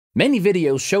Many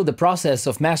videos show the process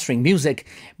of mastering music,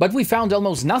 but we found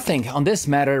almost nothing on this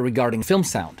matter regarding film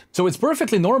sound. So it's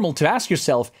perfectly normal to ask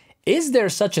yourself, is there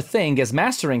such a thing as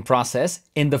mastering process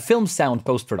in the film sound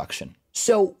post-production?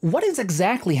 So what is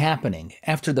exactly happening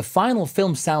after the final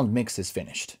film sound mix is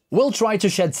finished? We'll try to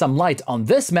shed some light on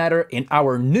this matter in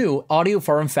our new Audio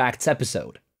Forum Facts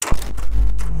episode.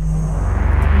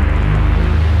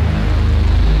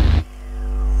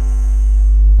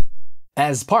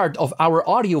 As part of our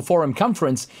Audio Forum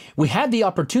conference, we had the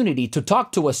opportunity to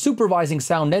talk to a supervising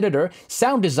sound editor,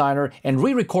 sound designer, and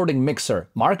re-recording mixer,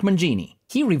 Mark Mangini.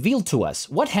 He revealed to us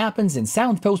what happens in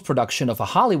sound post-production of a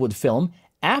Hollywood film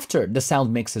after the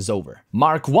sound mix is over.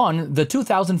 Mark won the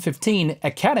 2015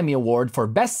 Academy Award for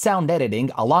Best Sound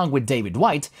Editing along with David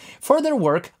White for their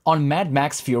work on Mad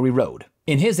Max Fury Road.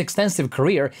 In his extensive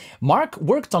career, Mark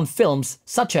worked on films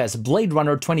such as Blade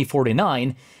Runner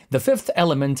 2049, The Fifth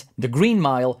Element, The Green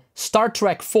Mile, Star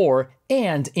Trek IV,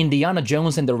 and Indiana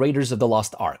Jones and the Raiders of the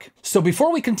Lost Ark. So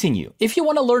before we continue, if you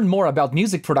want to learn more about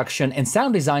music production and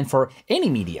sound design for any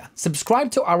media,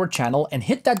 subscribe to our channel and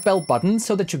hit that bell button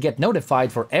so that you get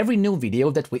notified for every new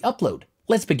video that we upload.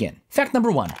 Let's begin. Fact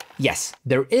number 1. Yes,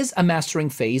 there is a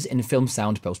mastering phase in film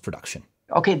sound post-production.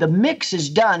 Okay, the mix is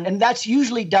done, and that's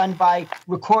usually done by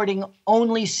recording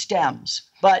only stems.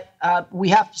 But we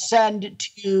have to send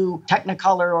to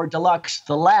Technicolor or Deluxe,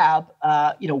 the lab,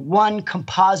 one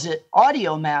composite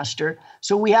audio master.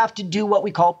 So we have to do what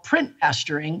we call print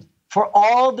mastering for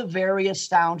all the various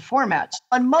sound formats.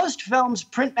 On most films,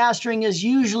 print mastering is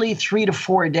usually 3 to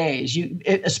 4 days,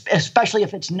 especially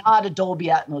if it's not a Dolby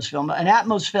Atmos film. An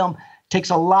Atmos film takes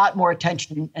a lot more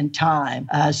attention and time.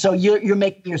 So you're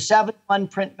making your 7.1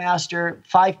 print master,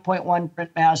 5.1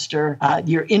 print master,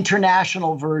 your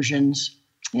international versions.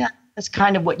 Yeah, that's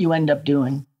kind of what you end up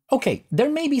doing. Okay, there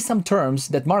may be some terms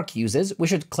that Mark uses we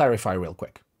should clarify real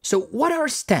quick. So what are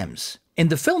stems? In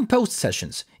the film post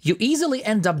sessions, you easily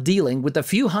end up dealing with a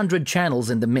few hundred channels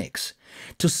in the mix.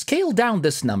 To scale down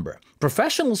this number,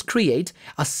 professionals create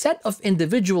a set of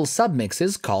individual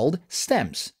submixes called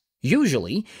stems.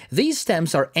 Usually, these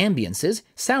stems are ambiences,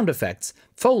 sound effects,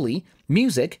 Foley,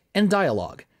 music, and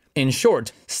dialogue. In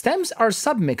short, stems are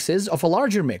submixes of a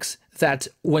larger mix that,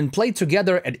 when played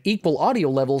together at equal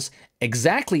audio levels,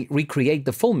 exactly recreate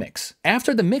the full mix.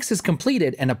 After the mix is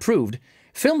completed and approved,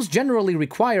 films generally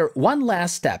require one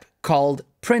last step called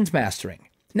print mastering.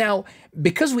 Now,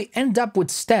 because we end up with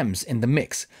stems in the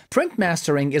mix, print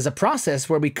mastering is a process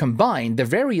where we combine the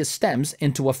various stems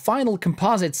into a final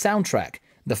composite soundtrack,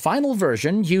 the final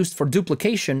version used for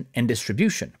duplication and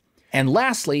distribution. And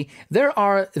lastly, there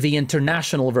are the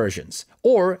international versions,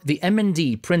 or the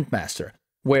M&D print master,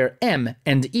 where M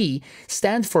and E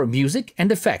stand for music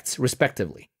and effects,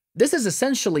 respectively. This is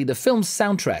essentially the film's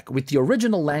soundtrack with the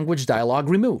original language dialogue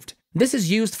removed. This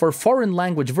is used for foreign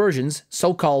language versions,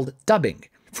 so-called dubbing.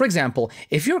 For example,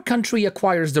 if your country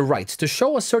acquires the rights to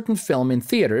show a certain film in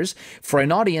theaters for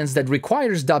an audience that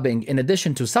requires dubbing in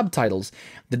addition to subtitles,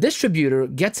 the distributor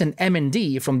gets an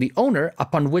M&D from the owner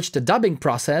upon which the dubbing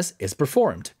process is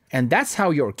performed. And that's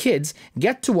how your kids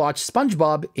get to watch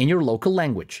SpongeBob in your local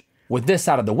language. With this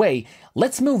out of the way,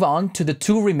 let's move on to the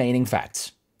 2 remaining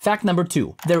facts. Fact number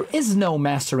 2. There is no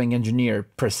mastering engineer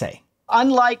per se.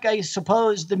 Unlike, I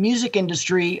suppose, the music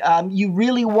industry, you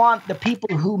really want the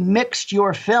people who mixed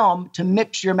your film to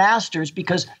mix your masters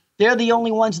because they're the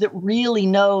only ones that really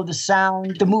know the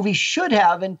sound the movie should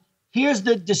have. And here's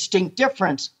the distinct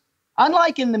difference.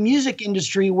 Unlike in the music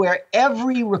industry where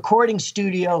every recording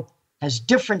studio has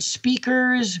different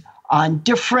speakers on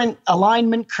different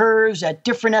alignment curves at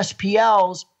different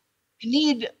SPLs, you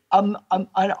need an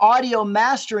audio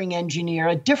mastering engineer,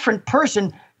 a different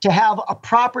person, to have a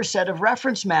proper set of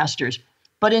reference masters.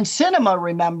 But in cinema,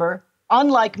 remember,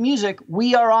 unlike music,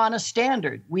 we are on a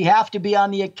standard. We have to be on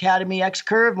the Academy X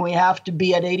curve, and we have to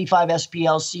be at 85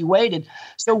 SPLC weighted.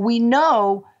 So we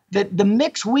know that the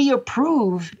mix we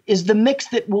approve is the mix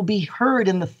that will be heard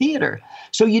in the theater.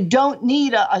 So you don't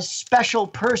need a special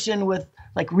person with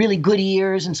like really good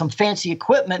ears and some fancy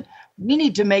equipment. We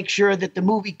need to make sure that the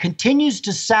movie continues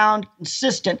to sound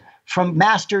consistent from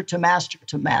master to master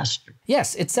to master.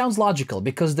 Yes, it sounds logical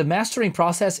because the mastering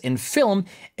process in film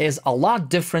is a lot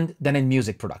different than in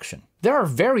music production. There are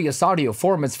various audio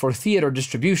formats for theater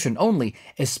distribution only,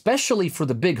 especially for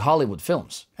the big Hollywood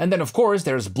films. And then of course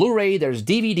there's Blu-ray, there's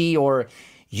DVD, or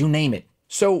you name it.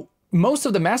 So most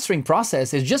of the mastering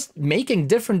process is just making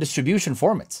different distribution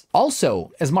formats.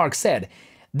 Also, as Mark said,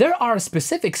 there are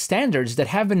specific standards that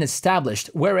have been established,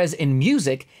 whereas in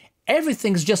music,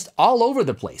 everything's just all over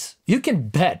the place. You can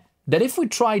bet that if we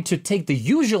tried to take the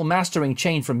usual mastering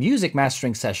chain from music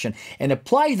mastering session and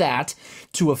apply that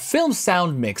to a film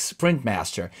sound mix print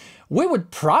master, we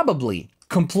would probably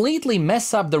completely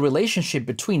mess up the relationship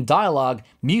between dialogue,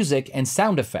 music, and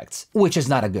sound effects, which is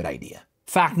not a good idea.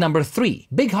 Fact number 3,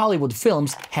 big Hollywood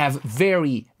films have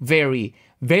very, very,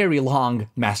 very long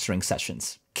mastering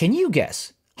sessions. Can you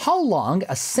guess how long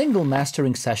a single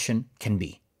mastering session can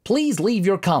be? Please leave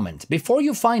your comment before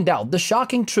you find out the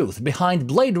shocking truth behind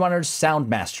Blade Runner's sound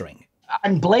mastering.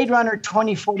 On Blade Runner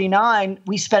 2049,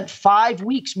 we spent 5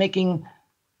 weeks making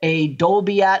a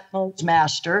Dolby Atmos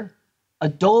master, a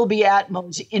Dolby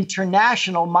Atmos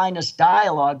International minus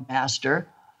dialogue master,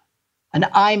 an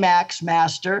IMAX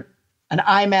master, an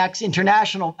IMAX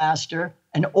International master,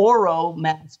 an Oro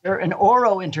master, an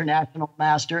Oro International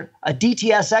master, a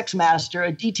DTSX master,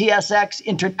 a DTSX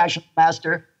International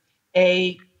master,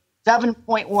 a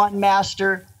 7.1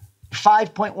 master,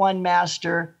 5.1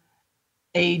 master,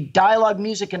 a dialogue,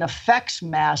 music, and effects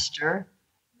master,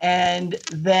 and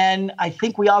then I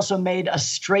think we also made a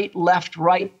straight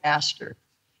left-right master.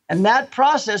 And that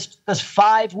process took us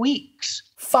 5 weeks.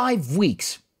 5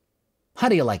 weeks. How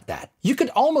do you like that? You could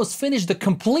almost finish the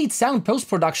complete sound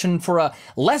post-production for a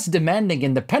less demanding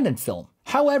independent film.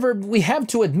 However, we have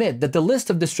to admit that the list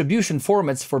of distribution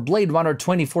formats for Blade Runner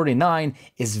 2049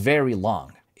 is very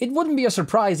long. It wouldn't be a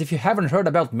surprise if you haven't heard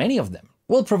about many of them.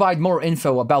 We'll provide more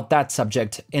info about that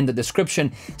subject in the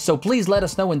description, so please let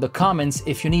us know in the comments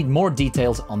if you need more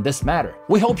details on this matter.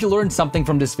 We hope you learned something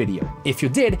from this video. If you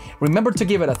did, remember to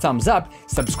give it a thumbs up,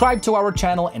 subscribe to our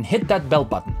channel, and hit that bell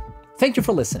button. Thank you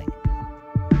for listening.